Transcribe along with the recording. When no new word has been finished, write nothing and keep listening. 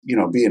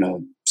being a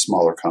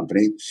smaller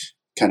company,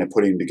 kind of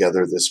putting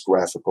together this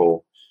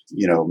graphical,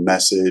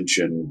 message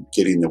and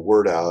getting the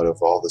word out of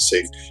all the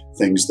safe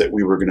things that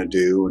we were going to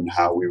do and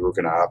how we were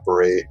going to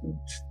operate. And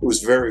it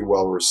was very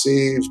well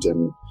received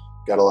and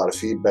got a lot of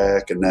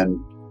feedback. And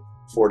then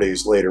 4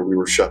 days later, we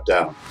were shut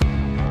down.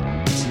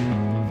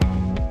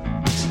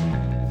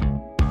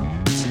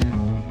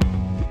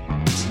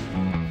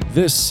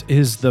 This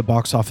is the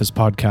Box Office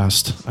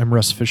Podcast. I'm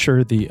Russ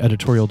Fisher, the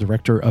editorial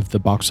director of the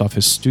Box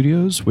Office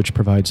Studios, which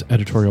provides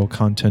editorial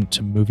content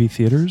to movie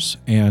theaters.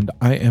 And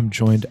I am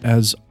joined,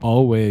 as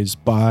always,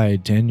 by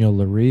Daniel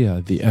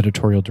Loria, the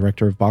editorial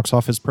director of Box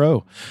Office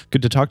Pro.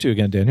 Good to talk to you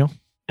again, Daniel.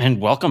 And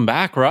welcome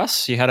back,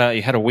 Russ. You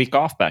had a week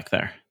off back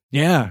there.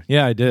 Yeah,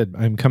 I did.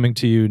 I'm coming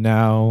to you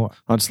now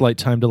on slight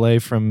time delay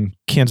from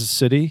Kansas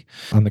City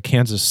on the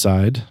Kansas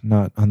side,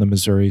 not on the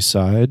Missouri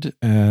side.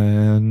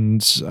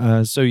 And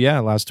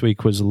last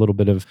week was a little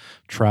bit of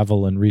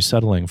travel and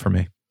resettling for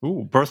me.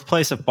 Ooh,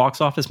 birthplace of Box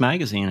Office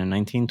Magazine in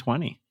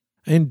 1920.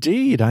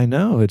 Indeed, I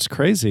know. It's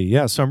crazy.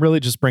 Yeah, so I'm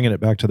really just bringing it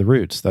back to the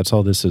roots. That's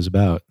all this is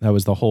about. That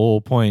was the whole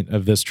point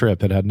of this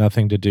trip. It had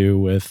nothing to do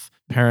with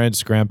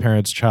parents,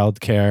 grandparents,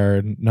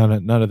 childcare,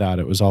 none of that.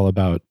 It was all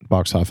about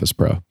Box Office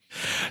Pro.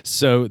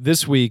 So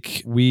this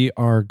week, we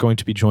are going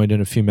to be joined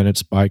in a few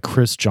minutes by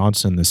Chris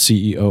Johnson, the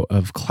CEO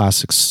of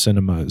Classic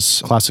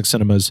Cinemas. Classic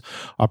Cinemas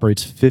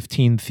operates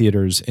 15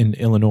 theaters in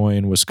Illinois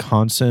and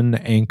Wisconsin,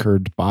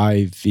 anchored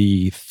by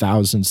the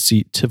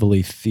 1,000-seat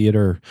Tivoli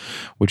Theater,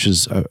 which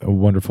is a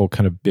wonderful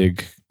kind of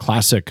big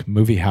classic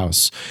movie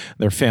house.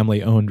 Their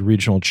family-owned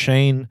regional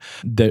chain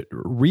that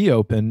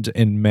reopened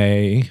in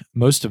May.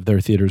 Most of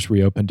their theaters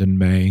reopened in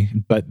May,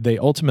 but they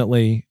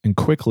ultimately and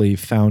quickly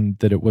found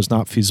that it was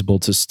not feasible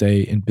to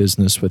stay in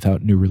business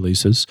without new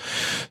releases.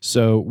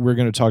 So we're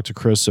going to talk to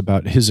Chris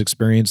about his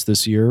experience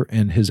this year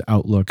and his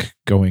outlook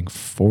going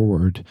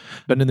forward.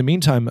 But in the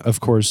meantime, of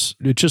course,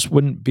 it just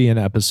wouldn't be an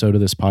episode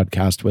of this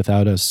podcast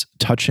without us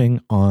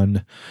touching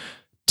on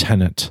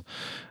Tenet,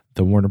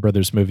 the Warner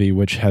Brothers movie,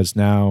 which has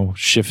now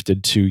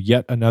shifted to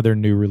yet another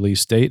new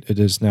release date. It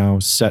is now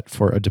set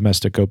for a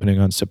domestic opening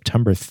on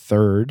September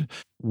 3rd,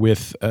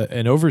 with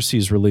an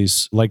overseas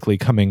release likely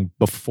coming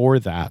before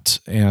that.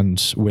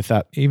 And with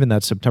that, even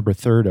that September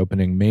 3rd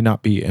opening may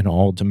not be in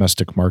all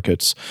domestic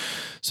markets.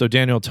 So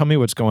Daniel, tell me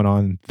what's going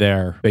on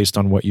there based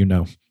on what you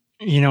know.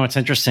 It's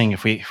interesting.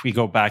 If we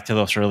go back to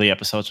those early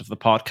episodes of the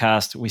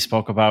podcast, we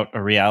spoke about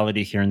a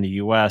reality here in the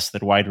US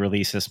that wide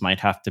releases might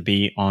have to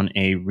be on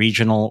a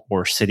regional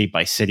or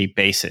city-by-city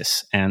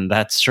basis. And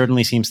that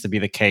certainly seems to be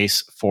the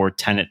case for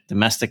Tenet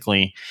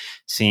domestically,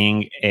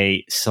 seeing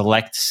a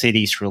select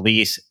cities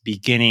release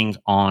beginning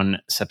on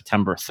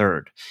September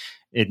 3rd.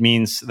 It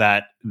means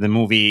that the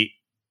movie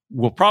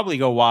will probably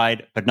go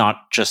wide, but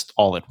not just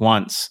all at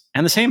once.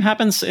 And the same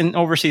happens in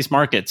overseas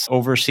markets.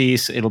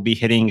 Overseas, it'll be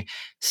hitting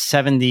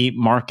 70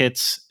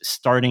 markets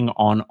starting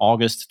on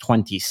August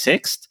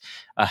 26th,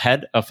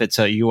 ahead of its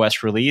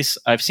US release.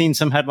 I've seen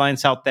some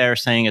headlines out there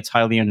saying it's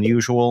highly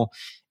unusual.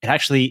 It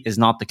actually is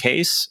not the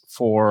case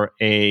for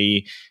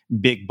a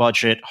big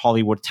budget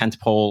Hollywood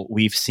tentpole.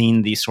 We've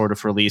seen these sort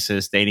of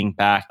releases dating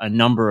back a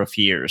number of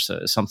years.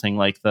 Something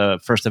like the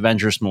first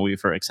Avengers movie,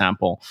 for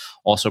example,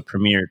 also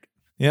premiered.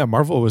 Yeah,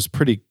 Marvel was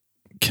pretty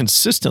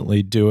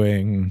consistently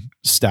doing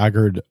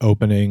staggered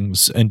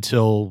openings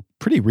until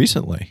pretty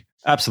recently.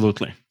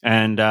 Absolutely.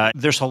 And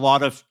there's a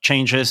lot of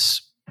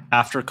changes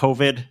after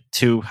COVID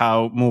to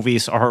how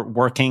movies are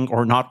working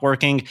or not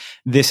working.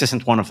 This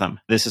isn't one of them.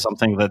 This is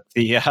something that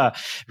the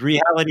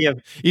reality of...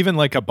 Even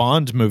like a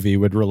Bond movie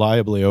would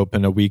reliably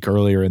open a week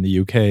earlier in the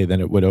UK than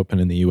it would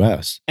open in the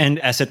US. And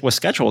as it was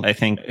scheduled, I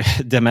think,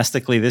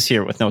 domestically this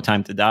year with No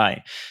Time to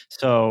Die.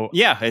 So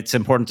yeah, it's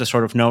important to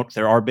sort of note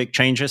there are big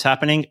changes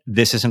happening.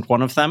 This isn't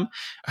one of them.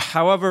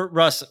 However,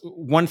 Russ,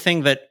 one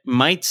thing that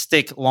might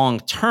stick long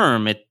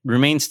term, it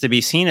remains to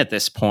be seen at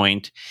this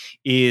point,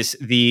 is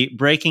the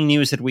breaking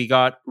news that we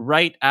got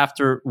right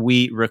after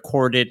we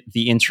recorded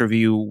the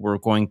interview we're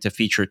going to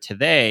feature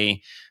today,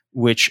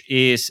 which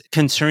is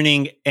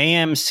concerning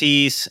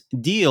AMC's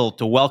deal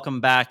to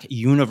welcome back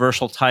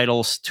Universal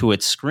titles to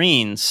its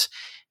screens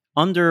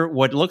under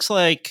what looks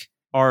like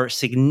are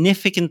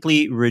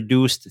significantly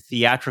reduced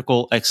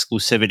theatrical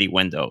exclusivity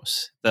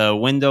windows. The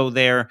window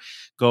there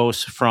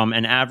goes from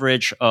an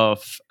average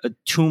of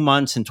 2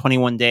 months and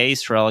 21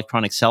 days for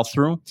electronic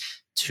sell-through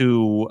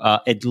to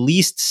at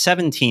least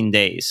 17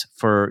 days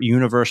for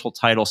Universal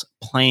titles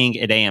playing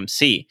at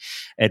AMC,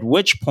 at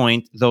which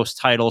point those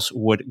titles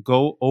would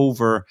go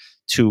over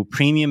to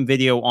premium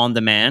video on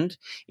demand,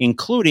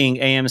 including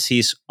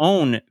AMC's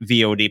own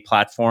VOD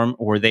platform,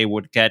 where they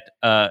would get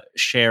a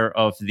share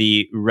of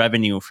the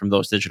revenue from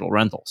those digital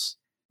rentals.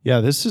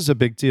 Yeah, this is a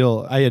big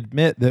deal. I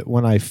admit that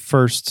when I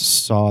first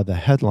saw the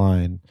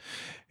headline,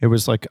 it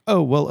was like,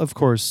 oh, well, of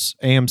course,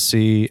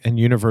 AMC and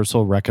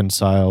Universal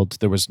reconciled.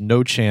 There was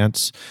no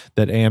chance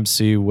that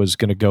AMC was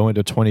going to go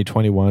into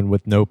 2021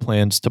 with no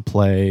plans to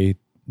play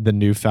the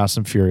new Fast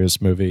and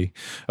Furious movie.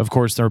 Of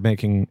course, they're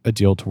making a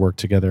deal to work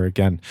together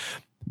again.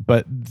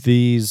 But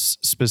these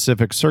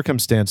specific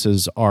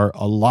circumstances are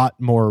a lot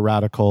more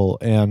radical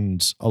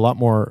and a lot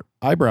more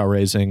eyebrow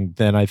raising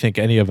than I think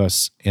any of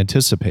us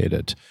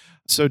anticipated.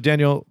 So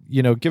Daniel,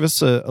 give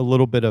us a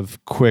little bit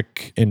of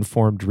quick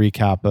informed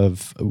recap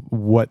of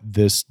what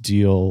this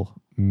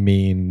deal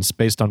means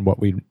based on what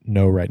we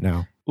know right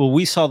now. Well,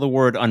 we saw the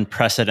word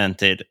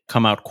unprecedented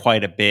come out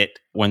quite a bit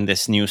when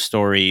this news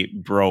story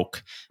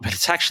broke, but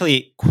it's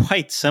actually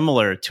quite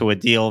similar to a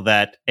deal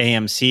that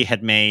AMC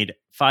had made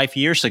 5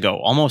 years ago,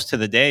 almost to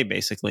the day,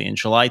 basically, in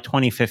July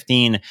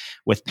 2015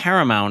 with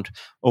Paramount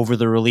over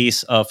the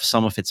release of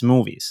some of its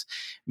movies.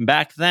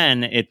 Back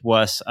then, it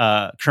was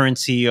current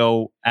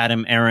CEO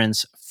Adam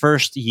Aron's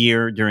first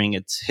year during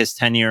his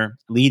tenure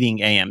leading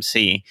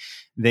AMC.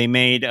 They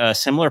made a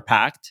similar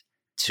pact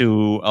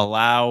to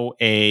allow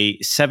a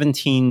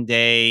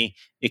 17-day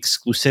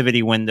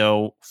exclusivity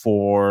window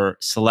for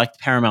select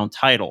Paramount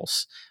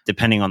titles,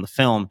 depending on the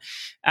film.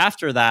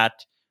 After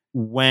that,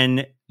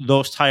 when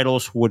those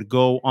titles would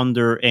go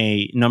under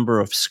a number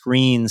of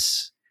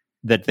screens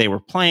that they were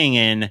playing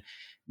in,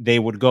 they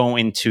would go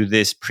into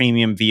this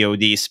premium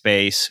VOD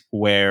space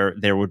where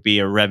there would be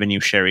a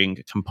revenue sharing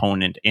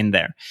component in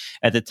there.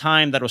 At the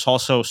time, that was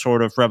also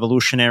sort of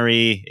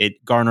revolutionary.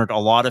 It garnered a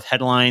lot of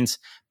headlines,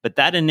 but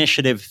that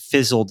initiative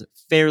fizzled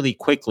fairly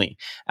quickly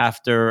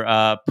after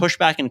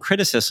pushback and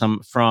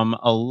criticism from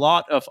a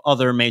lot of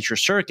other major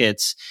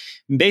circuits,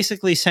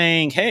 basically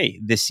saying, hey,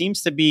 this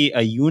seems to be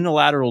a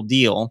unilateral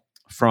deal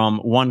from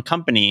one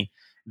company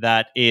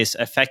that is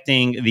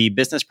affecting the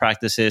business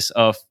practices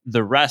of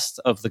the rest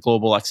of the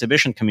global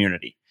exhibition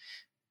community.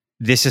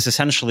 This is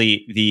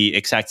essentially the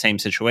exact same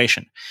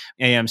situation.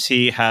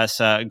 AMC has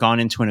gone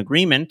into an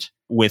agreement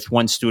with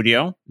one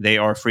studio. They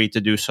are free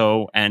to do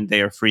so, and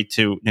they are free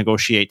to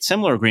negotiate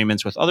similar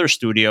agreements with other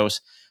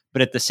studios.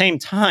 But at the same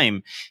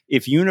time,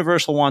 if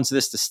Universal wants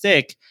this to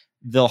stick,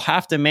 they'll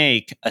have to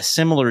make a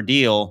similar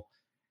deal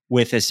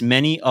with as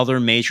many other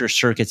major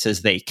circuits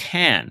as they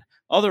can.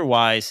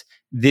 Otherwise,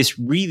 this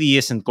really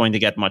isn't going to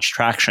get much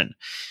traction.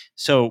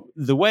 So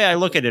the way I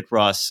look at it,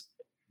 Russ,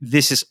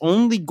 this is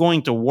only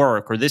going to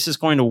work, or this is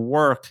going to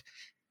work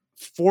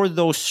for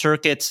those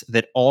circuits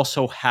that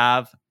also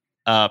have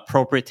a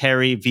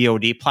proprietary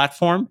VOD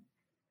platform,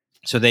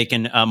 so they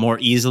can more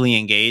easily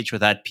engage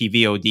with that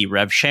PVOD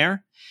rev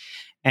share.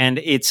 And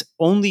it's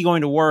only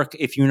going to work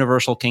if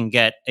Universal can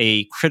get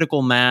a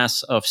critical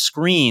mass of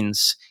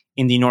screens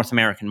in the North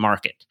American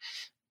market.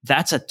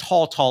 That's a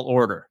tall, tall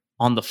order.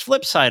 On the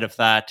flip side of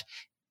that,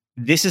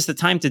 this is the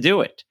time to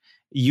do it.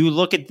 You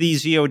look at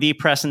these VOD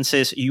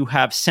presences, you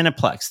have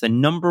Cineplex, the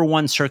number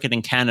one circuit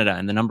in Canada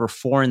and the number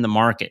 4 in the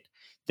market.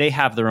 They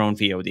have their own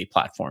VOD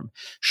platform.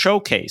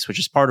 Showcase, which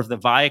is part of the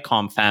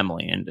Viacom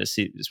family. And as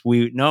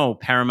we know,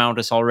 Paramount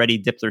has already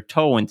dipped their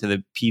toe into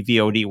the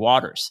PVOD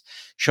waters.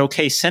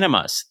 Showcase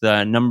Cinemas,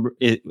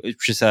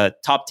 which is a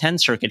top 10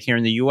 circuit here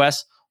in the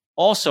US,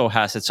 also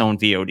has its own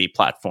VOD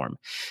platform.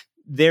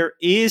 There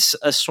is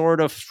a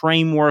sort of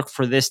framework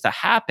for this to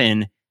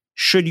happen.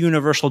 Should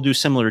Universal do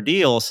similar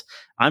deals?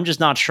 I'm just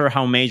not sure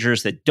how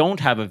majors that don't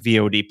have a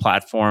VOD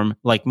platform,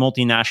 like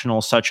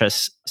multinationals such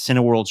as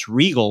Cineworld's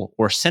Regal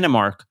or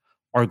Cinemark,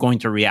 are going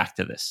to react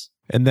to this.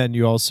 And then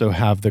you also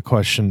have the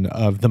question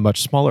of the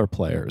much smaller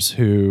players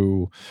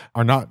who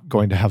are not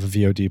going to have a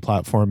VOD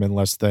platform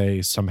unless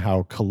they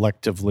somehow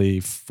collectively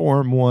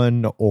form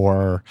one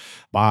or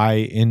buy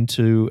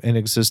into an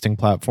existing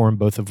platform,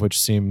 both of which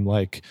seem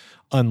like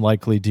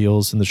unlikely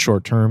deals in the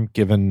short term,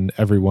 given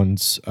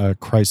everyone's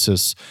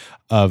crisis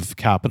of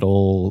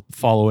capital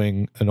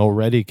following an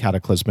already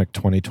cataclysmic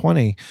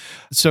 2020.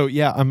 So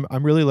yeah,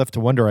 I'm really left to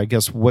wonder, I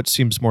guess, what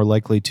seems more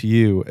likely to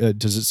you?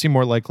 Does it seem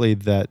more likely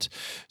that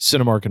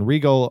Cinemark and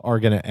Regal are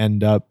going to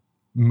end up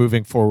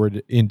moving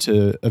forward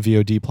into a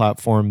VOD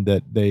platform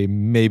that they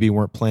maybe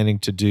weren't planning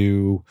to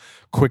do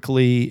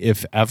quickly,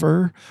 if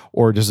ever?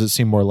 Or does it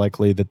seem more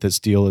likely that this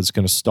deal is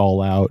going to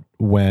stall out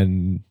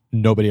when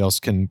nobody else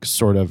can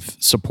sort of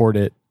support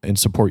it and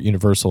support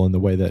Universal in the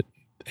way that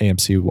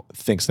AMC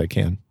thinks they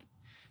can?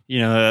 You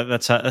know,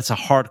 that's a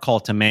hard call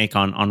to make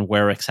on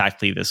where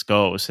exactly this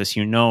goes. As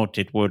you note,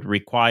 it would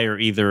require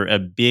either a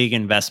big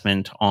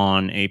investment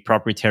on a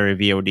proprietary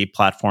VOD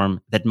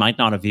platform that might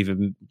not have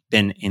even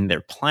been in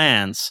their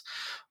plans,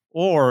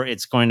 or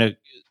it's going to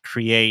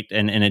create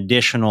an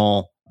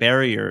additional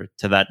barrier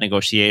to that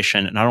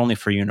negotiation, not only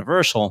for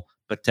Universal,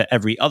 but to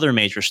every other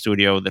major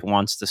studio that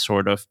wants to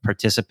sort of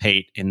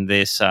participate in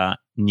this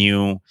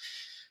new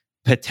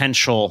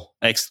potential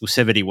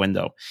exclusivity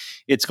window.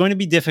 It's going to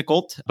be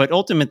difficult, but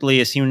ultimately,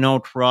 as you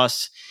note,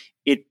 Russ,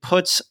 it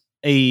puts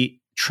a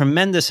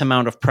tremendous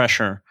amount of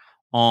pressure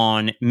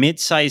on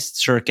mid-sized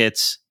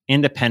circuits,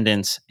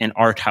 independents, and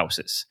art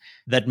houses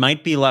that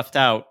might be left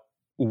out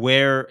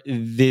where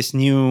this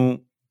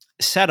new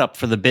setup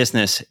for the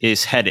business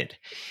is headed.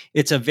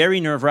 It's a very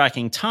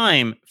nerve-wracking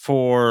time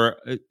for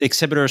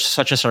exhibitors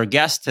such as our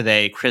guest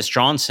today, Chris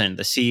Johnson,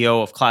 the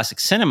CEO of Classic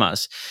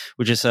Cinemas,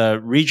 which is a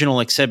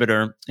regional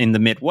exhibitor in the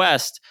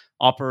Midwest,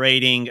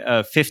 operating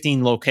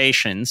 15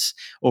 locations,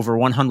 over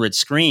 100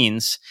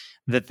 screens.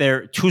 that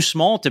they're too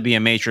small to be a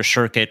major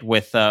circuit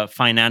with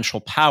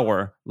financial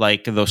power,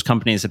 like those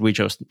companies that we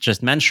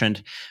just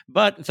mentioned,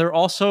 but they're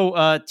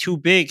also too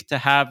big to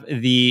have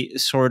the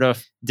sort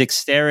of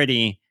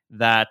dexterity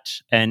that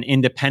an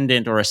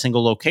independent or a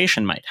single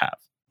location might have.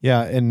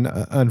 Yeah, and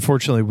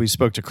unfortunately, we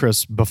spoke to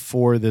Chris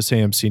before this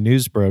AMC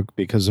news broke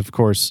because, of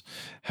course,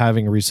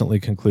 having recently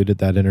concluded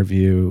that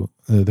interview,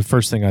 the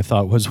first thing I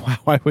thought was, wow,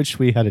 I wish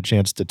we had a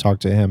chance to talk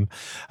to him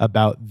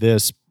about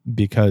this,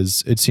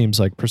 because it seems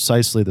like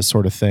precisely the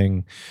sort of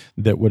thing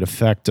that would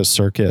affect a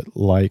circuit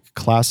like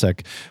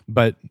Classic.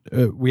 But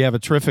we have a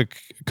terrific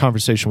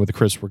conversation with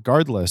Chris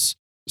regardless,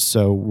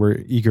 so we're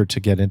eager to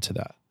get into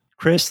that.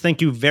 Chris,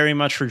 thank you very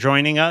much for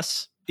joining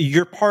us.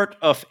 You're part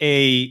of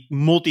a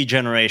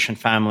multi-generation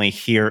family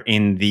here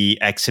in the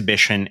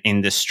exhibition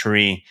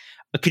industry.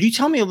 Could you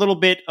tell me a little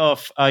bit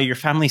of your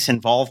family's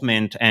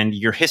involvement and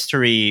your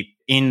history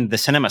in the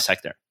cinema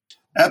sector?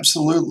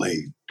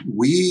 Absolutely.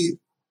 We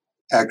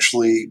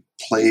actually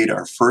played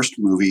our first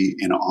movie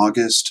in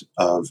August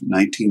of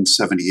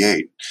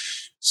 1978.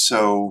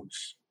 So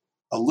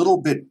a little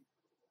bit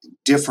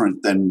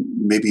different than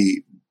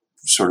maybe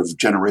sort of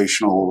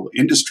generational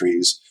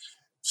industries.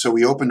 So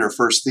we opened our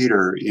first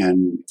theater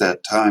in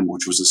that time,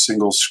 which was a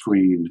single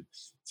screen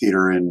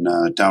theater in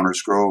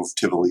Downers Grove,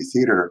 Tivoli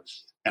Theater.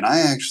 And I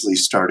actually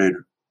started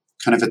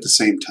kind of at the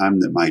same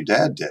time that my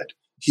dad did.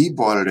 He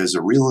bought it as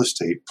a real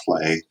estate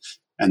play,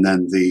 and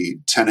then the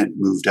tenant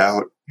moved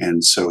out.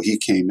 And so he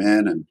came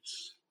in, and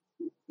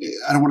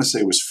I don't want to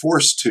say was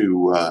forced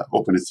to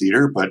open a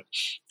theater, but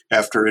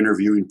after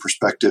interviewing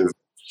prospective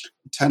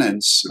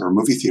tenants or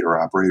movie theater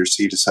operators,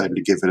 he decided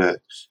to give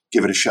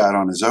it a shot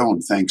on his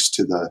own, thanks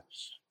to the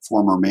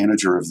former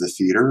manager of the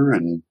theater,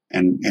 and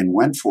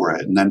went for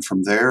it. And then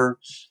from there,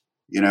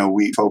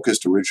 we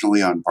focused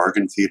originally on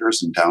bargain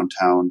theaters in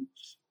downtown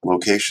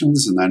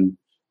locations, and then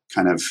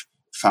kind of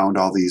found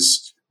all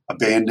these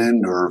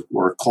abandoned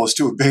or close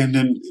to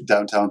abandoned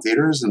downtown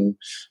theaters, and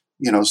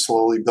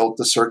slowly built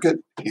the circuit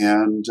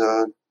and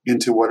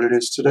into what it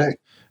is today.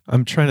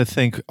 I'm trying to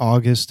think,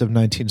 August of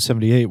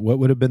 1978, what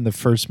would have been the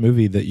first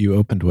movie that you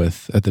opened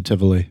with at the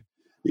Tivoli?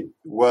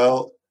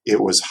 Well,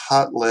 it was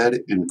Hot Lead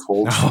and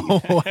Cold Feet.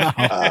 Oh,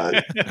 wow.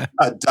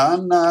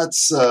 Don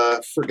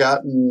Knotts'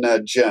 forgotten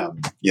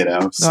gem,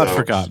 Not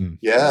forgotten.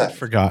 Yeah. Not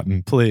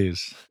forgotten,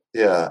 please.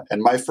 Yeah.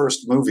 And my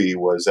first movie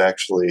was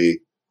actually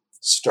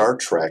Star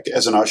Trek,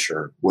 as an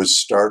usher, was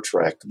Star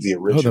Trek, the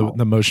original. Oh,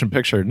 the motion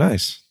picture.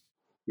 Nice.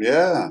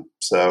 Yeah.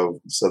 So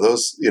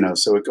those,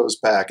 so it goes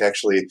back.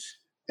 Actually,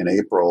 in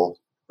April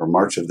or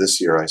March of this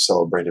year, I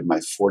celebrated my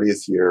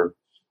 40th year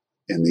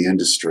in the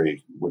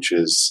industry, which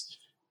is,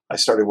 I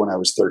started when I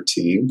was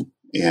 13,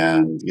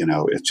 and,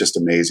 it's just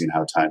amazing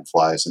how time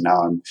flies. And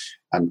now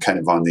I'm kind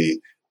of on the,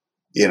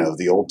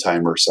 the old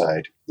timer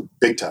side,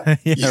 big time.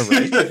 Yeah,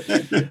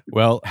 right.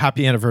 Well,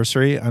 happy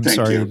anniversary. I'm Thank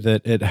sorry you.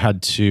 that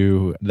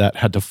that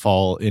had to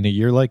fall in a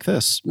year like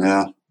this.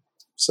 Yeah,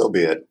 so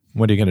be it.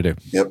 What are you going to do?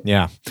 Yep.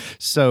 Yeah.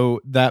 So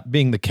that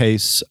being the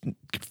case,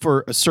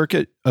 for a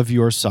circuit of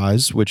your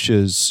size, which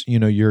is,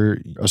 you're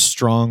a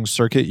strong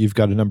circuit, you've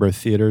got a number of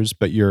theaters,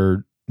 but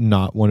you're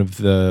not one of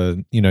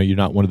the, you're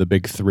not one of the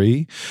big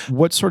three.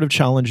 What sort of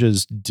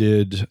challenges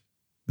did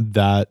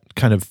that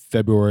kind of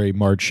February,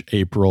 March,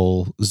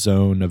 April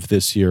zone of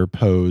this year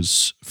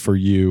pose for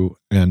you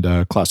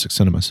and Classic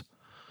Cinemas?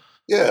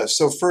 Yeah.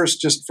 So first,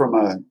 just from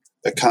a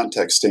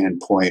context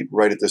standpoint,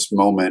 right at this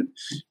moment,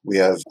 we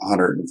have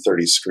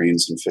 130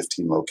 screens in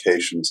 15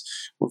 locations.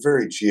 We're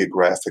very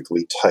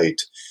geographically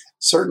tight.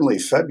 Certainly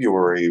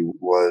February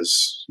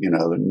was,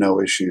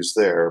 no issues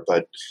there,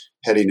 but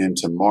heading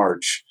into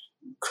March,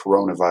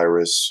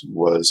 coronavirus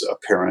was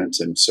apparent.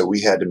 And so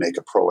we had to make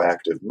a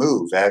proactive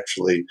move.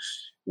 Actually,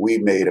 we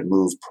made a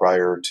move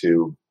prior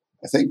to,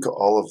 I think,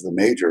 all of the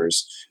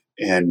majors,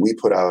 and we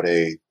put out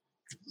a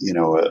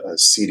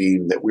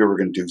seating that we were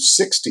going to do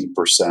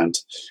 60%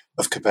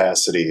 of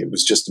capacity. It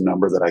was just a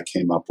number that I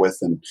came up with,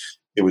 and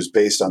it was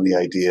based on the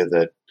idea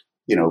that,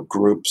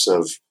 groups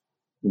of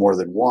more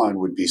than one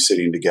would be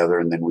sitting together,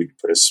 and then we'd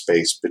put a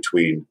space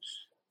between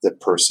the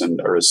person,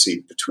 or a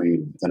seat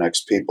between the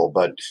next people,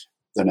 but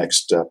the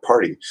next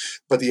party.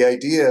 But the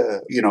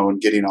idea, in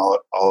getting all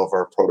of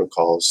our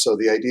protocols, so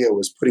the idea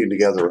was putting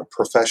together a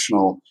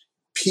professional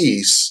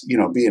piece,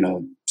 being a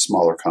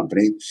smaller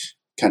company,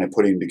 kind of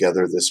putting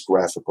together this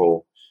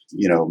graphical,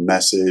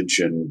 message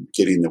and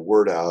getting the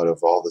word out of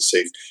all the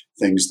safe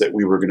things that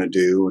we were going to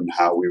do and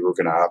how we were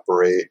going to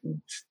operate. And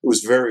it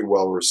was very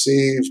well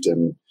received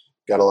and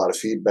got a lot of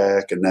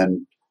feedback. And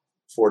then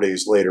 4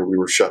 days later, we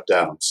were shut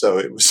down. So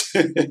it was,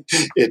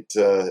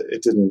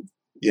 it didn't,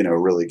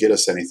 really get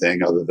us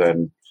anything other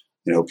than,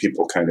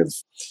 people kind of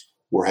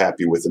were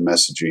happy with the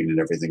messaging and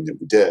everything that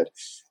we did.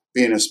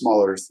 Being a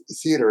smaller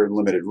theater and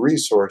limited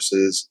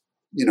resources,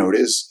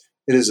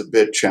 it is a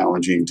bit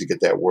challenging to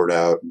get that word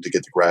out and to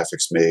get the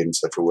graphics made in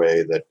such a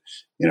way that,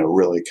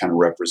 really kind of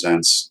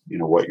represents,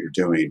 what you're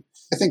doing.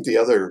 I think the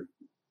other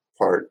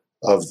part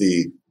of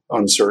the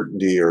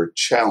uncertainty or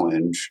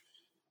challenge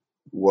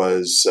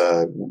was,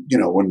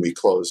 when we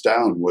closed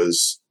down,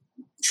 was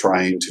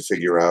trying to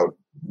figure out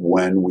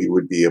when we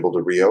would be able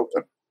to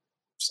reopen.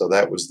 So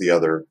that was the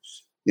other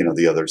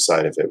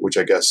side of it, which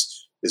I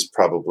guess is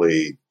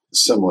probably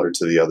similar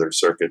to the other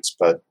circuits.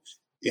 But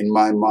in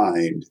my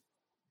mind,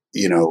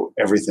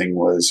 everything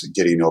was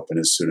getting open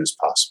as soon as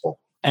possible.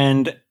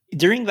 And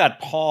during that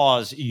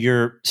pause,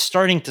 you're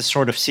starting to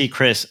sort of see,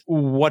 Chris,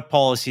 what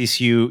policies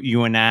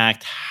you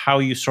enact, how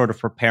you sort of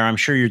prepare. I'm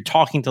sure you're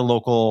talking to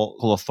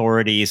local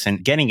authorities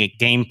and getting a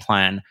game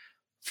plan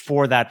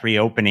for that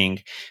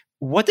reopening.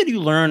 What did you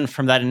learn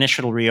from that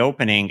initial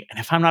reopening? And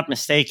if I'm not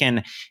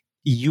mistaken,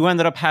 you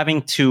ended up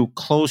having to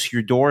close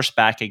your doors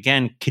back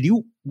again. Could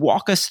you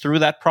walk us through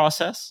that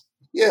process?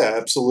 Yeah,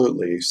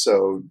 absolutely.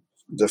 So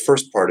the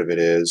first part of it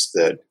is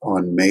that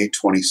on May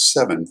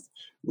 27th,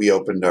 we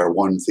opened our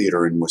one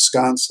theater in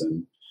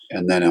Wisconsin.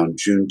 And then on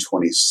June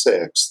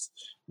 26th,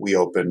 we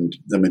opened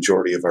the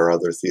majority of our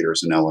other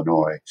theaters in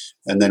Illinois.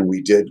 And then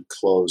we did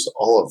close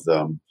all of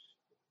them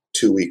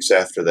 2 weeks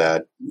after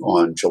that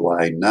on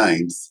July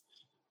 9th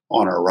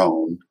on our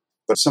own.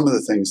 But some of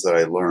the things that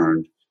I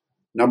learned,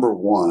 number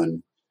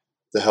one,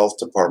 the health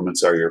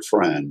departments are your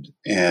friend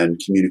and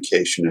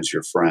communication is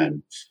your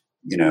friend.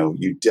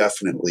 You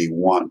definitely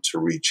want to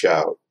reach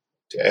out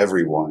to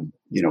everyone,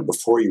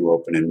 before you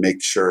open and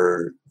make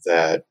sure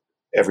that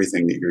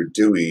everything that you're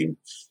doing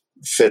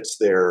fits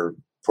their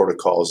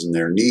protocols and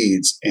their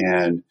needs.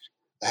 And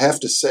I have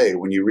to say,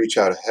 when you reach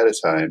out ahead of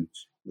time,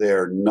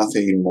 they're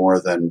nothing more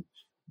than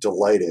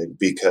delighted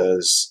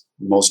because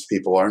most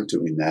people aren't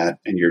doing that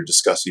and you're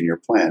discussing your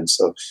plan.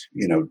 So,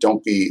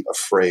 don't be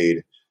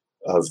afraid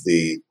of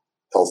the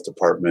health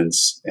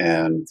departments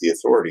and the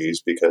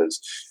authorities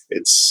because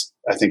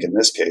I think in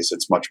this case,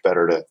 it's much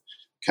better to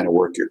kind of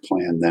work your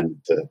plan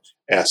than to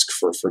ask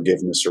for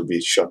forgiveness or be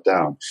shut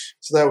down.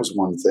 So that was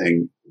one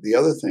thing. The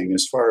other thing,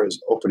 as far as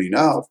opening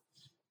up,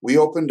 we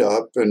opened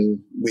up and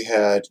we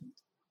had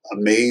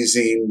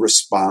amazing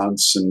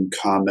response and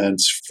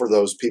comments for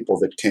those people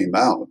that came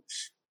out,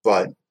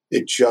 but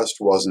it just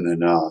wasn't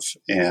enough.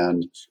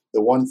 And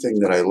the one thing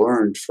that I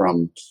learned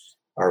from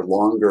our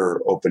longer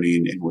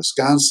opening in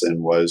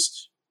Wisconsin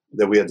was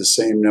that we had the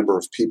same number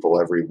of people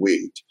every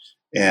week.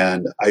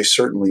 And I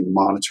certainly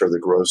monitor the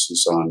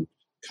grosses on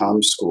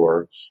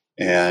ComScore,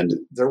 and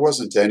there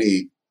wasn't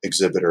any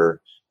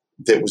exhibitor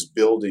that was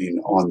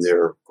building on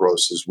their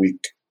grosses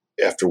week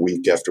after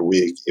week after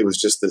week. It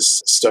was just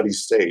this steady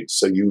state.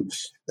 So you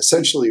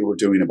essentially were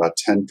doing about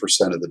 10%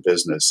 of the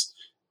business.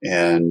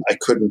 And I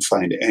couldn't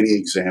find any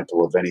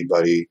example of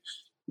anybody,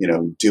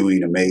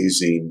 doing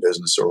amazing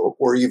business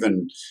or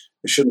even,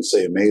 I shouldn't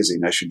say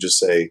amazing, I should just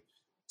say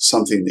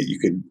something that you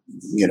could,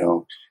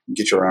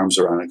 get your arms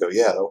around and go,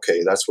 yeah,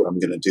 okay, that's what I'm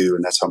going to do.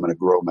 And that's how I'm going to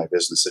grow my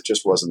business. It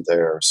just wasn't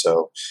there.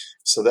 So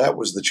that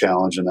was the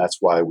challenge. And that's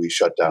why we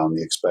shut down.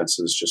 The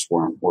expenses just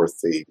weren't worth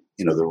the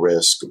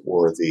risk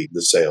or the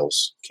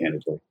sales,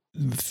 candidly.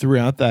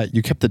 Throughout that,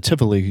 you kept the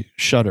Tivoli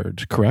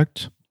shuttered,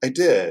 correct? I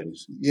did.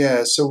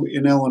 Yeah. So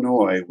in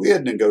Illinois, we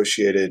had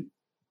negotiated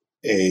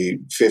a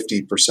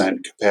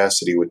 50%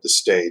 capacity with the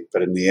state,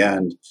 but in the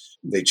end,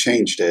 they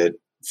changed it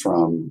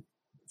from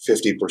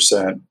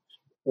 50%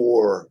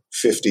 or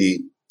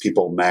 50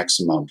 people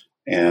maximum.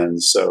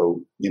 And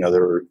so,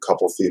 there were a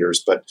couple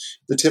theaters, but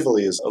the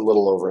Tivoli is a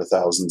little over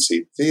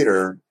 1,000-seat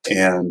theater.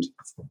 And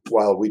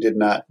while we did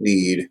not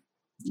need,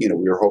 we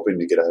were hoping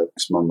to get a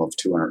maximum of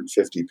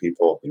 250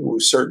 people. It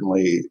was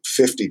certainly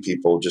 50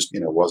 people just,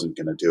 wasn't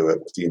going to do it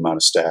with the amount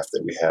of staff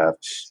that we have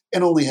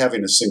and only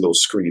having a single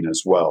screen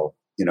as well.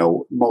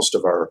 Most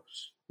of our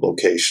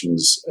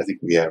locations, I think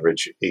we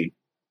average 8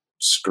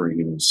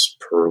 screens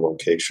per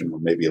location or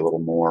maybe a little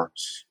more.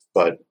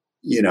 But,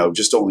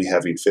 just only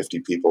having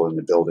 50 people in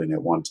the building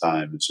at one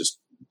time, it just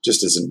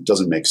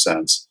doesn't make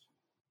sense.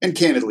 And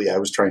candidly, I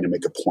was trying to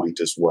make a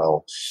point as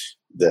well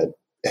that,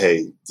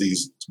 hey,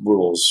 these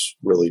rules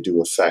really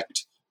do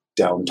affect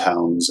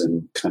downtowns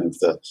and kind of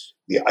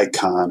the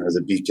icon or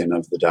the beacon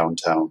of the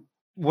downtown.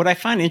 What I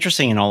find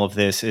interesting in all of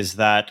this is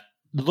that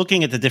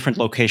looking at the different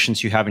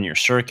locations you have in your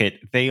circuit,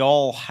 they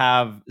all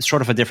have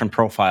sort of a different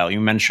profile. You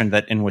mentioned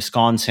that in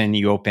Wisconsin,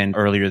 you opened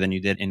earlier than you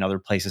did in other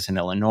places in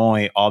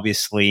Illinois.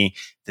 Obviously,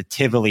 the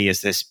Tivoli is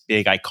this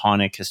big,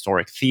 iconic,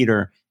 historic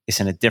theater. It's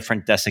in a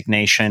different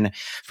designation.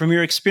 From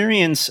your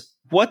experience,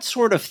 what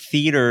sort of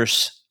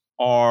theaters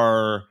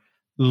are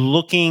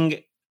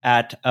looking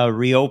at a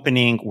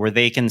reopening where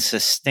they can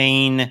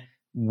sustain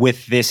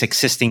with this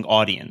existing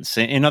audience?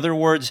 In other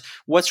words,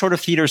 what sort of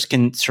theaters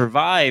can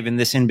survive in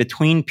this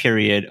in-between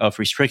period of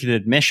restricted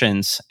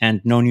admissions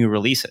and no new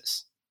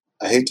releases?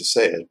 I hate to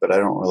say it, but I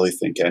don't really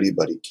think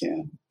anybody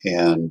can.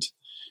 And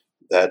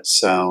that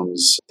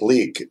sounds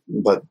bleak,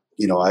 but,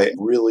 I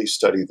really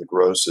study the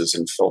grosses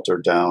and filter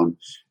down,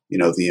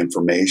 the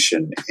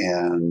information.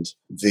 And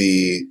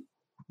the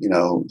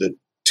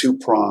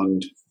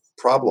two-pronged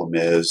problem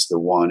is, the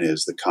one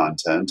is the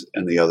content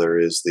and the other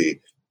is the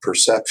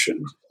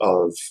perception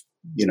of,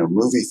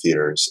 movie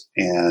theaters.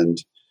 And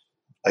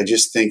I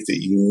just think that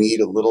you need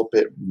a little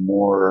bit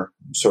more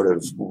sort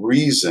of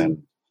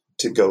reason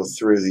to go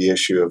through the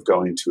issue of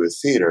going to a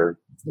theater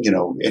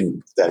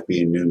and that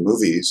being new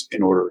movies,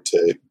 in order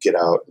to get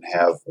out and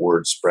have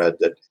word spread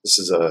that this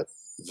is a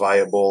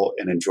viable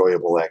and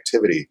enjoyable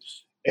activity.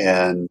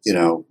 And,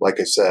 like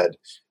I said,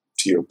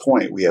 to your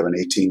point, we have an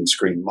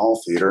 18-screen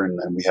mall theater, and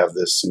then we have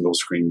this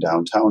single-screen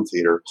downtown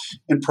theater,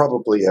 and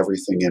probably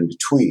everything in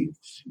between.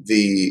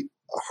 The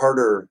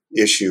harder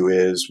issue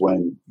is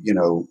when,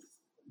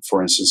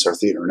 for instance, our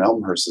theater in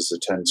Elmhurst is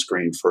a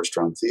 10-screen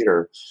first-run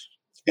theater,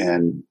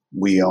 and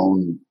we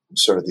own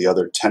sort of the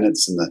other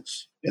tenants in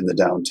the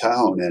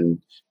downtown,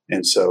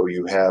 and so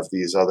you have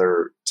these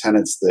other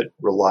tenants that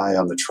rely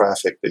on the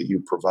traffic that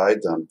you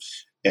provide them,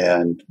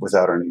 and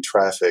without any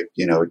traffic,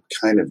 it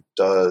kind of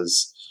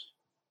does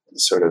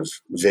sort of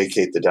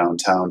vacate the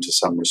downtown to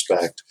some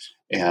respect.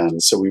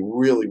 And so we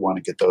really want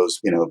to get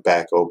those,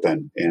 back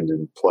open and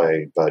in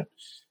play. But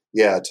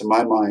yeah, to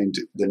my mind,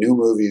 the new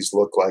movies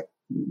look like,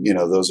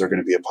 those are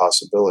going to be a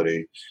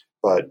possibility.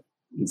 But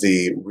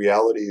the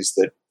reality is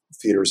that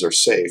theaters are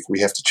safe.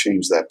 We have to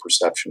change that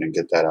perception and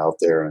get that out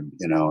there. And,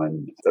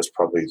 and that's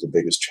probably the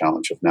biggest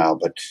challenge of now.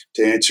 But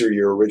to answer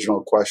your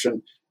original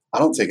question, I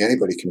don't think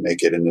anybody can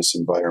make it in this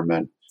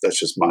environment. That's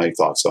just my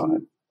thoughts on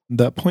it.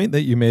 That point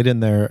that you made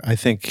in there, I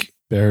think,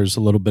 bears a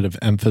little bit of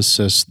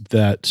emphasis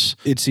that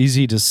it's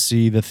easy to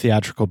see the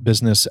theatrical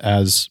business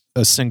as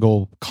a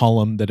single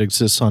column that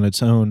exists on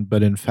its own,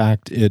 but in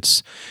fact,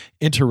 it's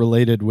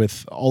interrelated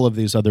with all of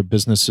these other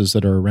businesses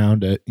that are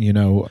around it.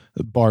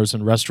 Bars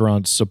and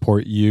restaurants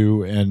support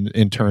you, and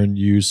in turn,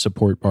 you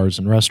support bars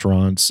and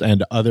restaurants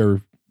and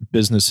other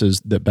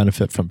businesses that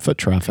benefit from foot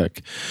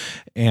traffic.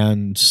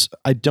 And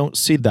I don't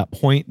see that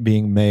point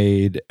being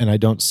made, and I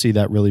don't see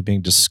that really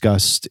being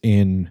discussed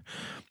in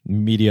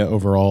media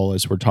overall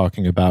as we're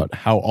talking about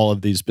how all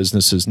of these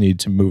businesses need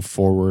to move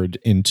forward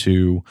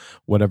into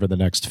whatever the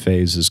next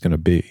phase is going to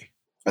be.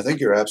 I think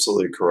you're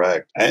absolutely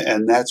correct.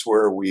 And that's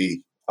where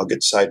I'll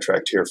get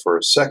sidetracked here for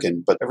a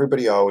second, but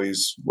everybody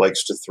always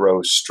likes to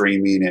throw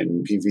streaming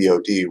and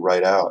PVOD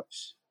right out.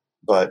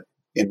 But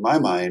in my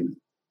mind,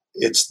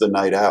 it's the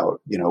night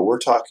out. We're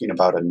talking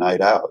about a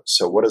night out.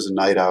 So what does a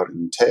night out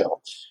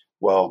entail?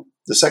 Well,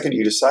 the second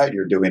you decide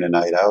you're doing a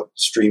night out,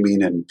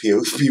 streaming and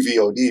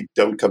PVOD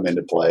don't come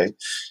into play,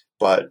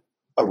 but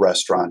a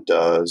restaurant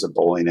does, a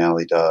bowling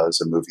alley does,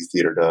 a movie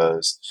theater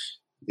does,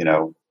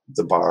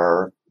 the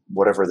bar,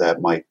 whatever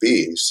that might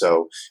be.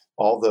 So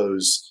all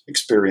those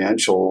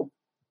experiential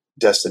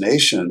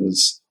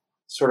destinations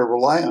sort of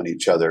rely on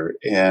each other.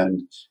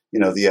 And,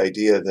 the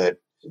idea that,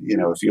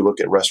 if you look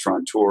at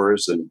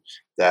restaurateurs and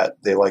that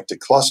they like to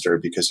cluster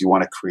because you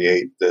want to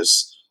create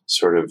this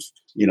sort of,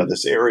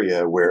 this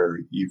area where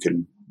you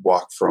can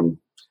walk from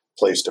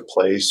place to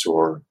place,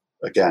 or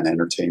again,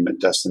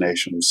 entertainment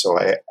destinations. So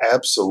I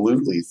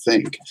absolutely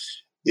think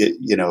it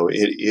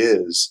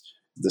is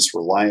this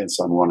reliance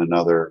on one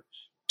another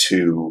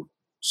to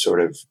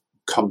sort of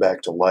come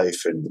back to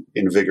life and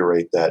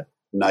invigorate that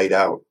night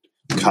out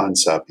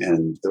concept.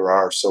 And there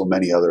are so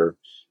many other,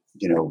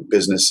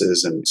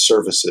 businesses and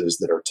services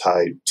that are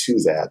tied to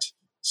that.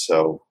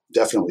 So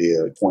definitely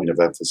a point of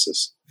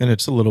emphasis. And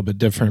it's a little bit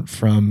different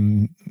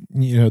from,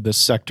 the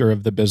sector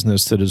of the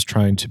business that is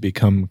trying to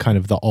become kind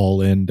of the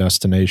all-in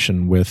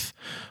destination with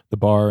the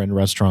bar and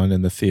restaurant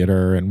and the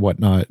theater and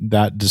whatnot.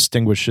 That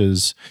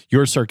distinguishes,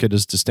 your circuit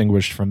is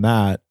distinguished from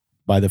that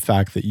by the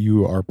fact that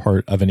you are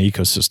part of an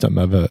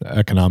ecosystem, of an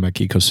economic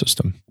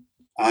ecosystem.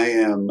 I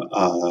am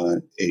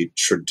a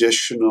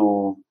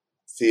traditional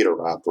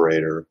theater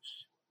operator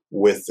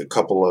with a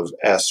couple of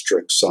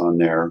asterisks on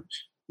there.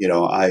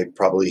 I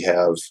probably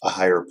have a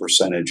higher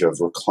percentage of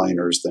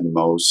recliners than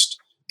most,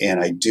 and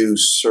I do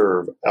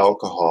serve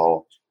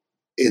alcohol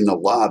in the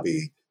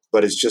lobby,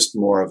 but it's just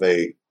more of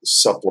a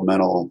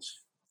supplemental,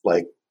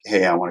 like,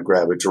 hey, I want to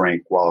grab a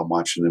drink while I'm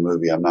watching the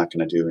movie. I'm not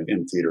going to do an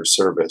in-theater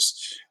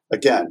service.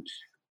 Again,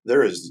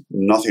 there is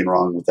nothing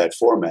wrong with that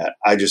format.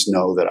 I just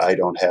know that I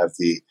don't have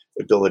the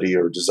ability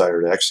or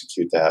desire to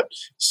execute that.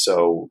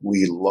 So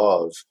we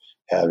love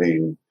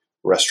having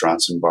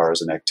restaurants and bars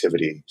and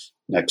activity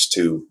next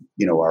to,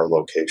 our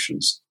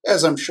locations,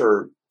 as I'm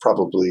sure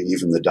probably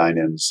even the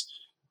dine-ins,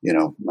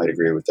 might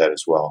agree with that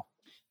as well.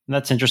 And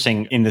that's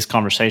interesting in this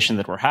conversation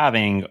that we're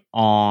having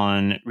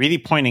on really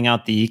pointing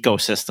out the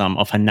ecosystem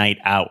of a night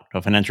out,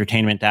 of an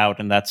entertainment out,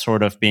 and that's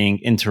sort of being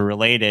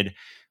interrelated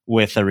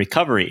with the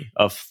recovery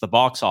of the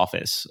box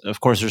office.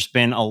 Of course, there's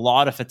been a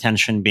lot of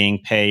attention being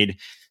paid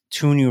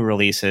to new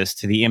releases,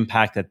 to the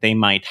impact that they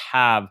might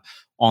have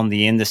on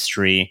the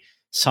industry.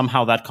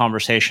 Somehow that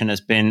conversation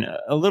has been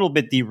a little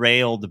bit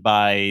derailed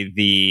by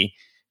the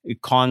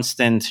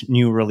constant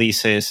new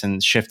releases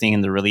and shifting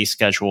in the release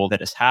schedule that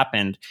has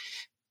happened.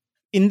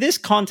 In this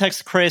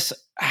context, Chris,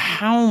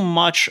 how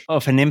much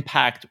of an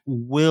impact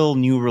will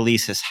new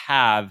releases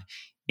have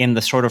in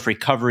the sort of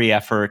recovery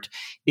effort?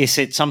 Is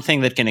it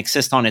something that can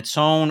exist on its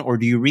own, or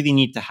do you really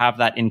need to have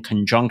that in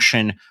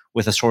conjunction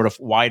with a sort of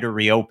wider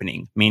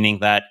reopening, meaning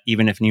that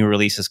even if new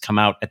releases come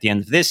out at the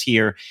end of this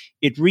year,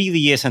 it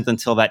really isn't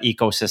until that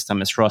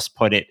ecosystem, as Russ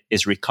put it,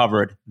 is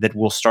recovered that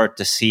we'll start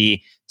to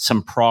see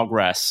some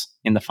progress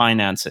in the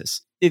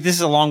finances? This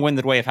is a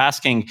long-winded way of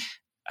asking,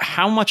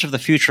 how much of the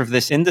future of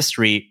this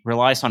industry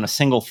relies on a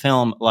single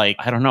film like,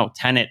 I don't know,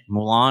 Tenet,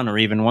 Mulan, or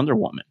even Wonder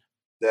Woman?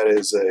 That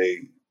is a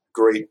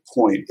great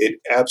point. It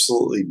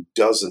absolutely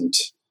doesn't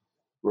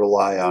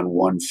rely on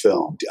one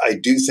film. I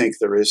do think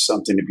there is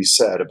something to be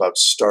said about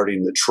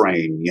starting the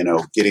train,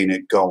 getting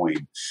it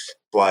going.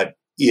 But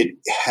it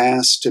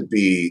has to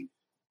be,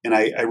 and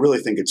I really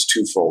think it's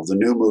twofold. The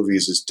new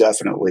movies is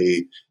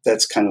definitely,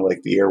 that's kind of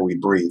like the air we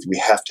breathe. We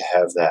have to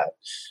have that.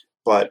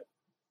 But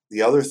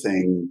the other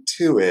thing,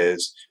 too,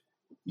 is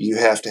you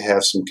have to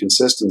have some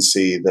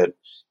consistency that,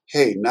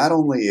 hey, not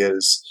only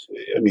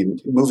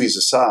movies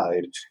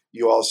aside,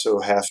 you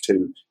also have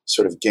to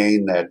sort of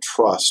gain that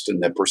trust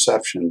and that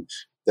perception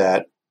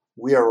that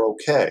we are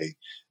okay,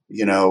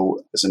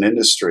 as an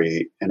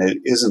industry, and it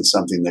isn't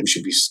something that we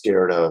should be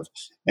scared of.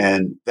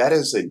 And that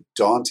is a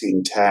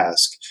daunting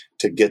task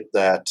to get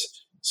that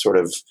sort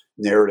of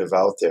narrative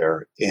out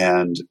there.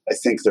 And I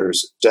think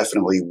there's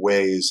definitely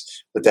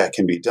ways that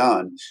can be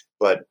done.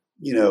 But,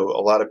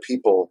 a lot of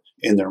people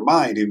in their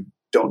mind who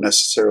don't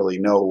necessarily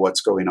know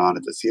what's going on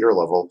at the theater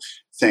level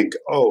think,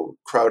 oh,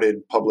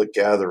 crowded public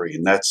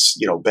gathering, that's,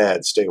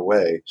 bad, stay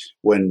away.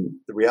 When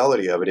the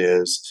reality of it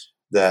is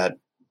that,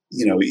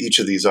 each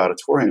of these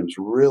auditoriums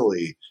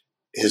really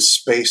is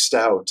spaced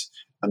out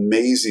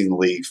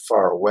amazingly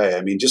far away.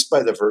 I mean, just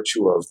by the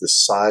virtue of the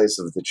size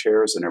of the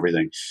chairs and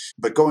everything.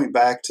 But going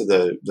back to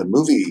the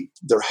movie,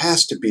 there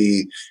has to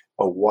be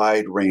a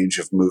wide range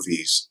of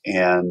movies,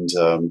 and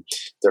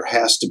there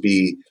has to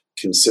be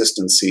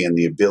consistency and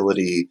the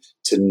ability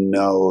to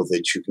know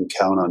that you can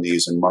count on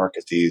these and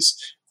market these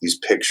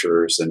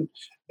pictures.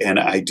 And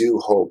I do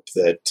hope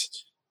that,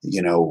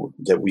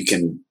 that we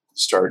can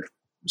start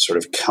sort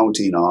of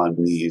counting on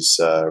these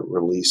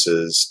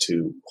releases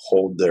to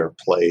hold their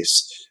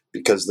place,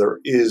 because there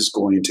is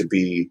going to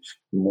be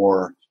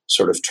more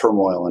sort of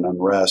turmoil and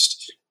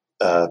unrest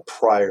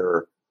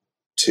prior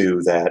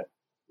to that,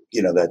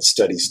 that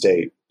steady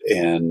state.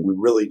 And we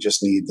really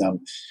just need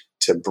them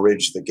to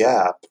bridge the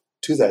gap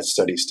to that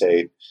steady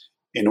state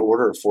in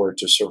order for it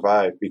to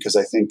survive. Because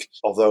I think,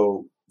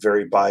 although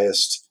very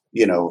biased,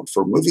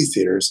 for movie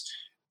theaters,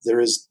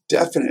 there is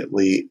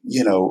definitely,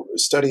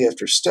 study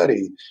after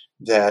study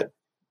that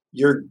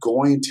you're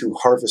going to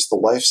harvest the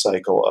life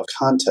cycle of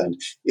content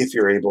if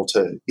you're able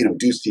to,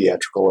 do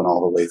theatrical and all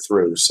the way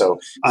through. So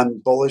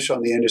I'm bullish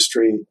on the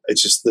industry.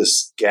 It's just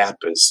this gap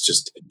is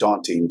just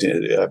daunting.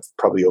 I've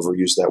probably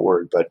overused that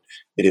word, but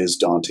it is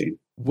daunting.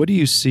 What do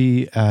you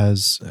see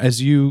as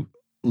you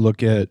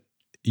look at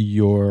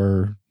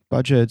your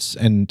budgets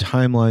and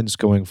timelines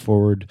going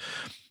forward?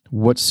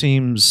 What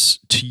seems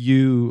to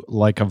you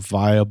like a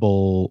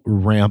viable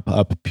ramp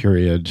up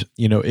period?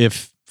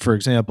 If, for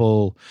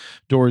example,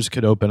 doors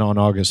could open on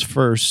August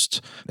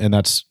 1st, and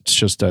that's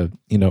just an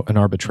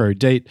arbitrary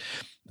date,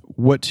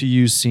 what to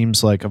you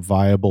seems like a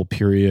viable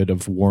period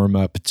of warm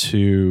up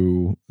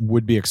to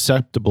would be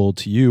acceptable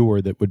to you,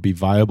 or that would be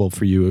viable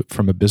for you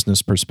from a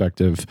business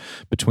perspective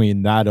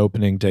between that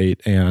opening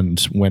date and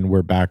when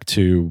we're back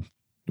to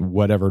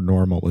whatever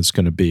normal is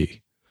going to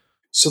be?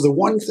 So the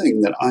one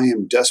thing that I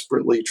am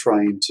desperately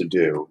trying to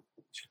do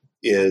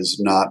is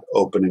not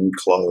open and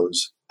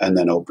close and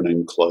then open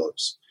and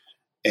close.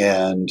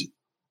 And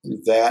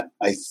that,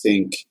 I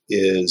think,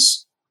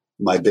 is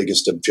my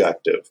biggest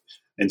objective.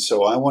 And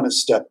so I want to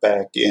step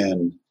back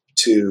in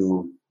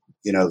to,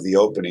 the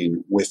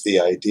opening with the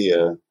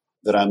idea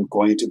that I'm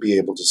going to be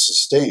able to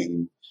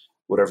sustain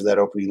whatever that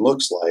opening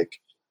looks like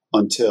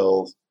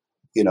until,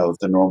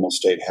 the normal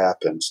state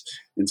happens.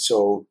 And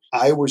so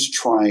I was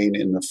trying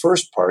in the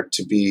first part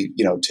to be,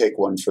 take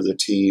one for the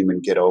team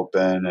and get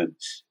open and,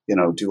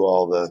 do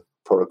all the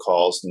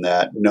protocols and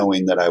that,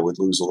 knowing that I would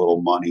lose a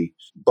little money,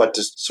 but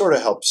to sort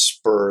of help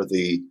spur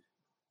the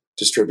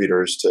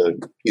distributors to,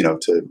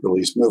 to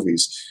release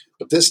movies.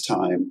 But this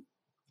time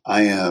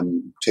I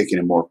am taking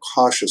a more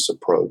cautious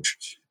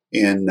approach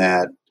in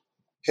that,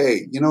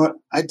 hey, you know what?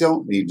 I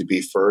don't need to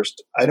be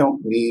first. I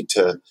don't need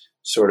to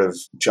sort of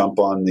jump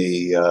on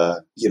the,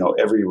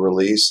 every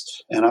release.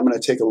 And I'm going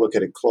to take a look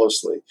at it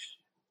closely.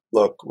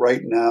 Look,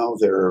 right now,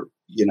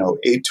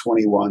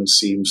 8/21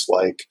 seems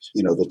like,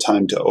 the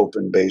time to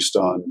open based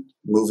on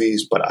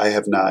movies, but I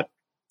have not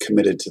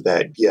committed to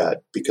that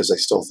yet because I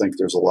still think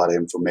there's a lot of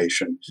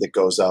information that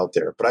goes out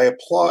there. But I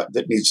applaud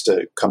that needs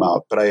to come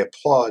out, but I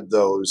applaud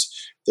those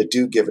that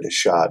do give it a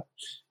shot.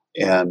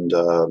 And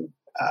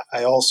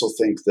I also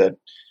think that,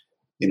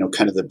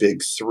 kind of the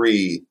big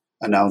three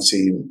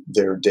announcing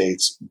their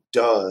dates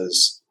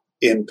does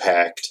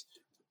impact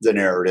the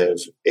narrative,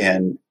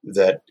 and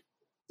that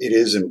it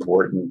is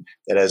important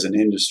that as an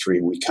industry,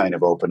 we kind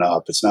of open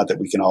up. It's not that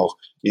we can all,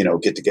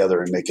 get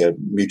together and make a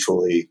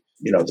mutually,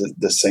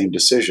 the same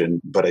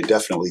decision, but I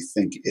definitely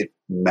think it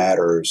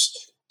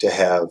matters to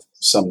have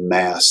some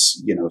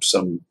mass,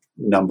 some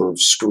number of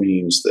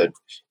screens that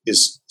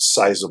is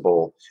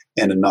sizable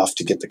and enough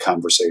to get the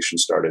conversation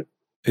started.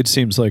 It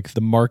seems like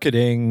the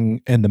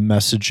marketing and the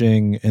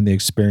messaging and the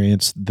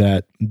experience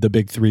that the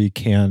big three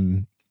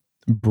can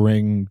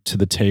bring to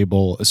the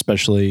table,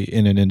 especially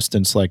in an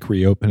instance like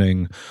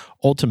reopening,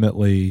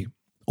 ultimately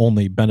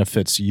only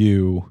benefits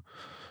you,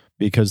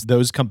 because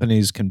those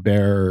companies can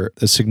bear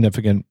a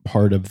significant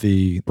part of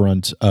the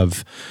brunt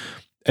of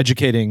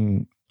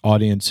educating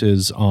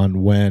audiences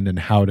on when and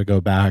how to go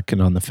back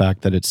and on the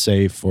fact that it's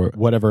safe or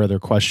whatever other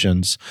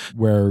questions,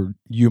 where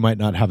you might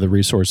not have the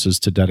resources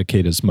to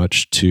dedicate as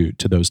much to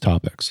those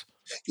topics.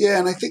 Yeah,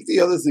 and I think the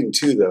other thing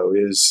too, though,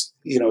 is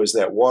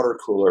that water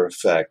cooler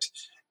effect.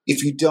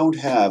 If you don't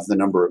have the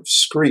number of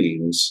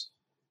screens,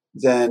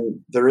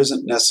 then there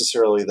isn't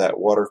necessarily that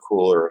water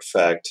cooler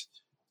effect.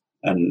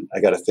 And I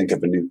got to think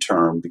of a new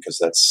term because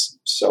that's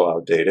so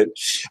outdated.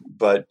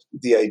 But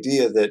the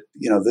idea that,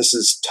 this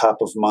is top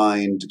of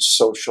mind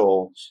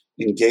social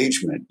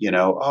engagement,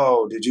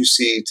 oh, did you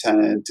see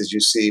Tenet? Did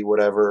you see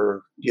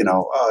whatever?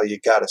 Oh, you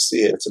got to see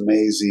it. It's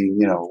amazing,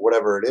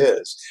 whatever it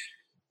is.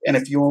 And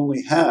if you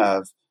only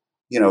have,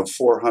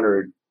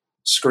 400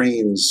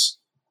 screens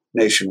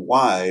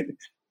nationwide,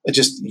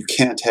 you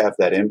can't have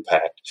that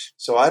impact.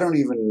 So I don't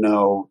even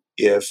know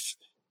if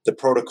the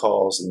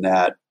protocols and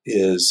that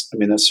is,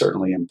 that's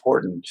certainly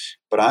important,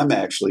 but I'm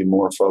actually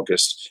more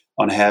focused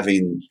on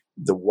having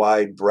the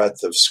wide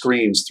breadth of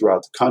screens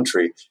throughout the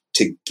country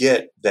to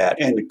get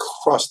that, and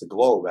across the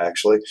globe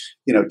actually,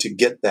 to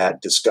get that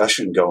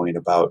discussion going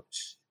about,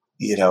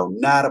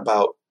 not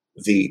about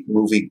the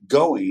movie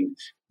going,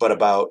 but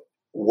about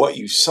what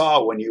you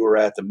saw when you were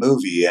at the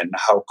movie and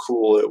how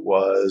cool it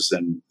was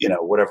and,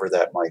 whatever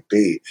that might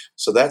be.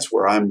 So that's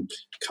where I'm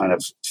kind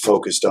of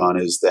focused on,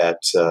 is that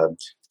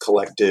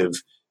collective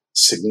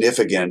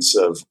significance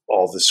of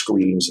all the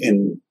screens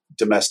in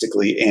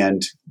domestically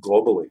and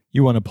globally.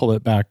 You want to pull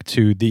it back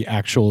to the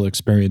actual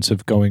experience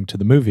of going to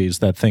the movies,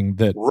 that thing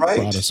that brought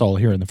us all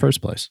here in the first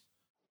place.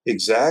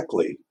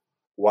 Exactly.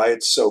 Why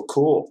it's so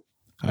cool.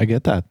 I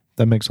get that.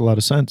 That makes a lot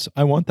of sense.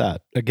 I want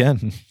that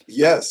again.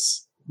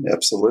 Yes.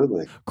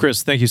 Absolutely.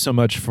 Chris, thank you so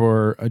much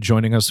for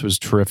joining us. It was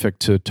terrific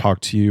to talk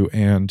to you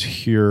and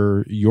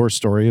hear your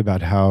story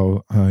about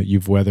how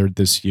you've weathered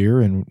this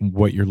year and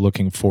what you're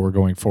looking for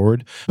going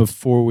forward.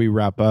 Before we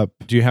wrap up,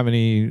 do you have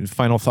any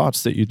final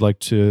thoughts that you'd like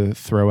to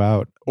throw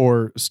out,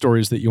 or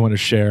stories that you want to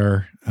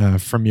share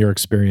from your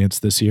experience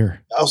this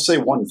year? I'll say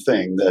one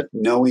thing, that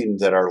knowing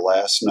that our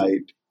last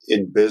night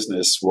in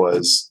business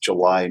was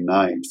July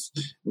 9th,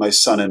 my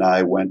son and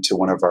I went to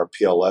one of our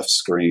PLF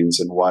screens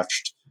and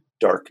watched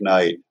Dark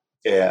Knight,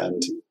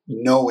 and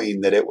knowing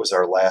that it was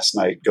our last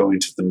night going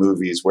to the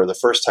movies, where the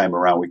first time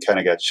around we kind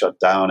of got shut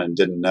down and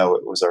didn't know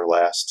it was our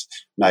last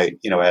night,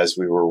 as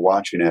we were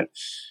watching it,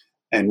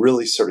 and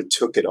really sort of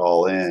took it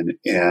all in.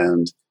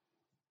 And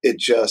it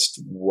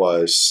just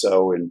was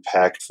so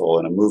impactful,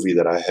 in a movie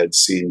that I had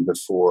seen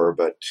before.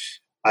 But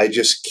I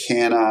just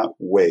cannot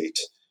wait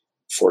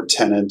for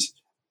Tenet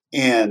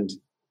and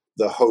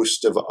the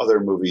host of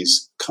other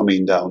movies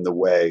coming down the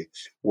way,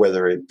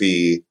 whether it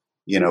be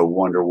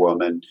Wonder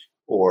Woman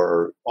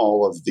or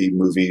all of the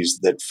movies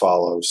that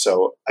follow.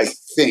 So I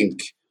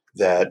think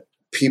that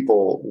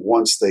people,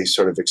 once they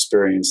sort of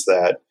experience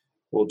that,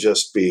 will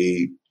just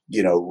be,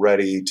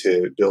 ready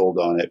to build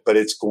on it. But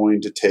it's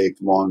going to take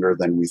longer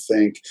than we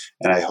think.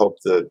 And I hope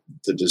the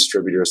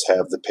distributors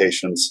have the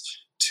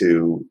patience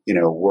to,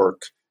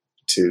 work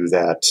to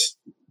that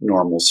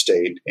normal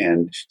state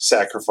and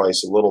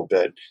sacrifice a little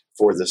bit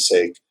for the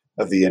sake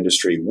of the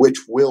industry, which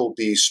will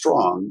be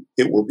strong.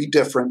 It will be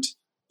different,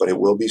 but it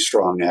will be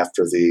strong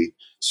after the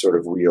sort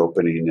of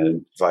reopening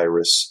and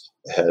virus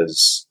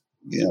has,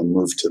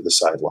 moved to the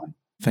sideline.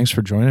 Thanks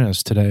for joining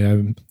us today.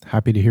 I'm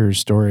happy to hear your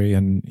story.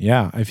 And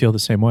yeah, I feel the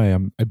same way.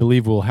 I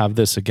believe we'll have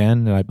this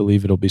again, and I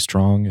believe it'll be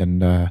strong.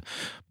 And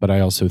but I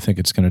also think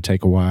it's going to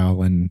take a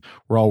while, and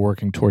we're all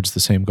working towards the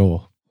same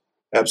goal.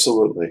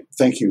 Absolutely.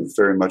 Thank you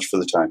very much for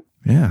the time.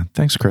 Yeah.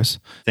 Thanks, Chris.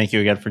 Thank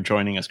you again for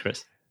joining us,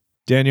 Chris.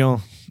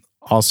 Daniel,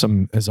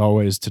 awesome as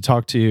always to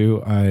talk to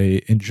you.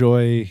 I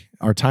enjoy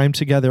our time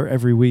together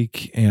every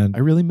week, and I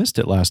really missed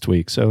it last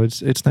week. So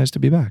it's nice to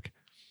be back.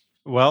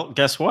 Well,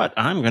 guess what?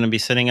 I'm going to be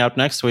sitting out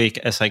next week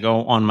as I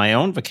go on my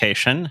own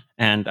vacation,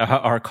 and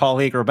our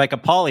colleague Rebecca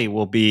Pauley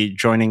will be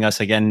joining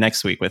us again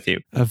next week with you.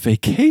 A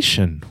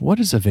vacation? What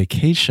is a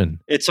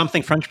vacation? It's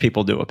something French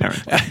people do,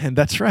 apparently. And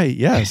that's right,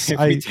 yes. If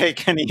we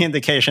take any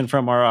indication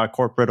from our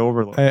corporate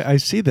overlord. I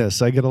see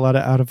this. I get a lot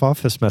of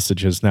out-of-office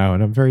messages now,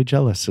 and I'm very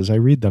jealous as I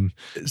read them.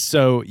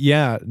 So,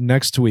 yeah,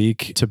 next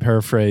week, to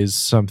paraphrase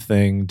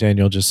something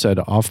Daniel just said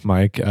off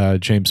mic,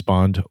 James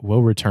Bond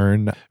will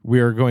return. We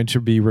are going to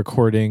be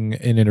recording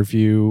an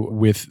interview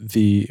with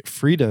the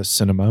Frida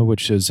Cinema,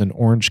 which is an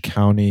Orange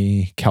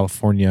County,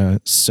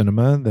 California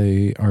cinema.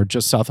 They are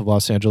just south of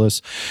Los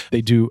Angeles.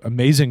 They do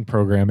amazing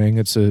programming.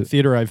 It's a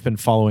theater I've been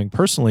following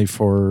personally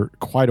for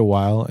quite a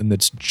while, and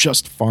it's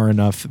just far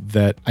enough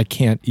that I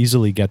can't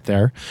easily get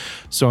there.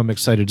 So I'm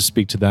excited to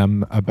speak to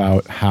them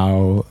about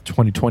how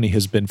 2020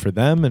 has been for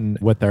them and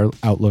what their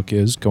outlook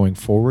is going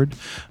forward.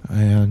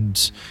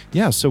 And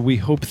yeah, so we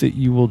hope that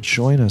you will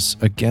join us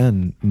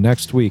again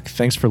next week.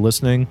 Thanks for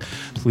listening.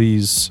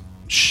 Please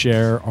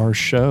share our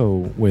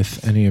show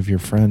with any of your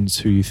friends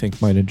who you think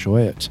might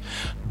enjoy it.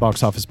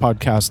 Box Office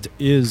Podcast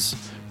is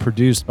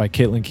produced by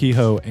Caitlin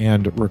Kehoe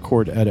and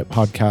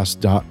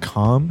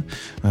recordeditpodcast.com.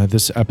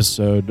 This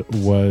episode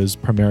was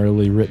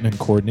primarily written and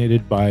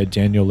coordinated by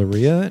Daniel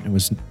Laria, and it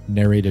was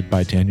narrated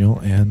by Daniel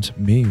and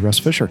me, Russ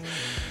Fisher.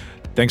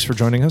 Thanks for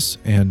joining us,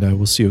 and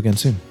we'll see you again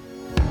soon.